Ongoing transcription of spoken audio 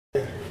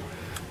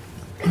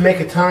make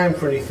a time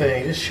for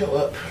anything. Just show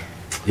up.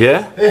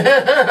 Yeah?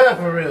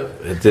 For real.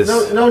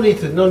 No need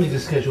to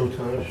schedule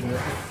times.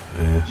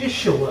 Yeah. Just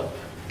show up.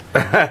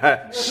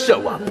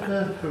 Show up.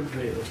 For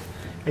real.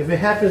 If it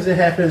happens, it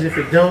happens. If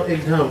it don't,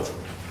 it don't.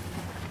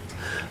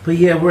 But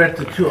yeah, we're at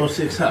the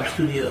 206 Hop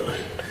Studio.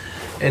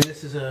 And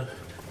this is a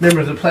member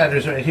of the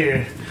Platters right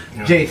here.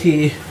 Yeah.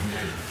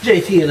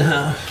 JT in the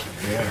house.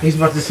 Yeah. He's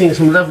about to sing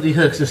some lovely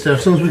hooks and stuff.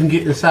 As soon as we can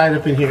get inside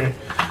up in here.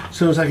 As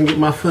soon as I can get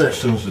my foot. As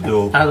soon as the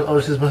door opens. Oh,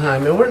 this is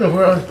behind me. Where in the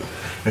world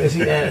is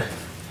he at?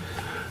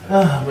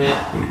 Oh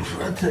man,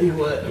 I'll tell you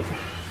what.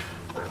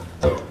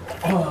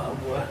 Oh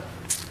boy.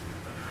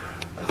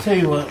 I'll tell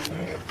you what.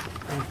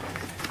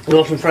 You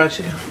want some fried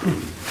chicken?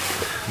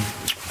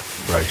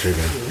 Fried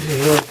chicken.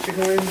 You want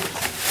chicken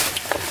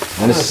wings?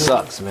 Man, this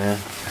sucks, man.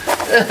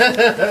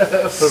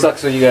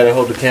 Sucks when you gotta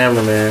hold the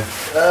camera, man.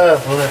 Oh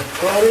boy.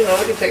 Well, you know,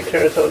 we can take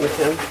turns holding the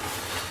camera.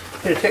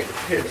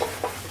 Here.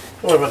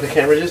 Don't worry about the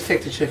camera, just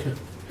take the chicken.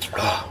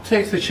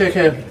 Take the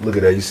chicken. Look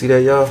at that, you see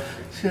that, y'all?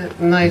 See that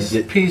nice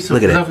piece of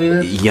look at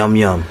loveliness? That. Yum,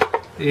 yum.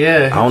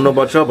 Yeah. I don't know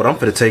about y'all, but I'm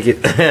finna take it.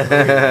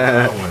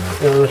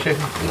 You want no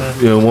chicken?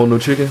 You don't want no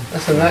chicken?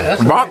 That's a nice.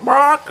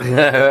 Brock.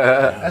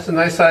 That's a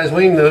nice sized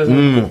wing, though.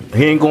 Isn't it?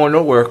 He ain't going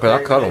nowhere because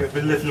I cut him.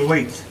 Been lifting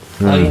weights.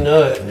 Oh, you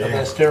know it. Yeah.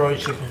 That steroid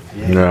chicken.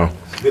 Yeah.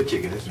 It's good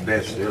chicken. It's the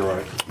best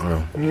steroid.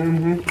 Yeah.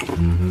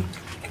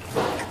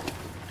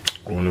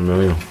 1 in a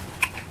million.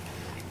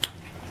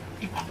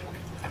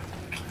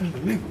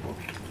 Unbelievable.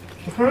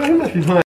 He must be fine.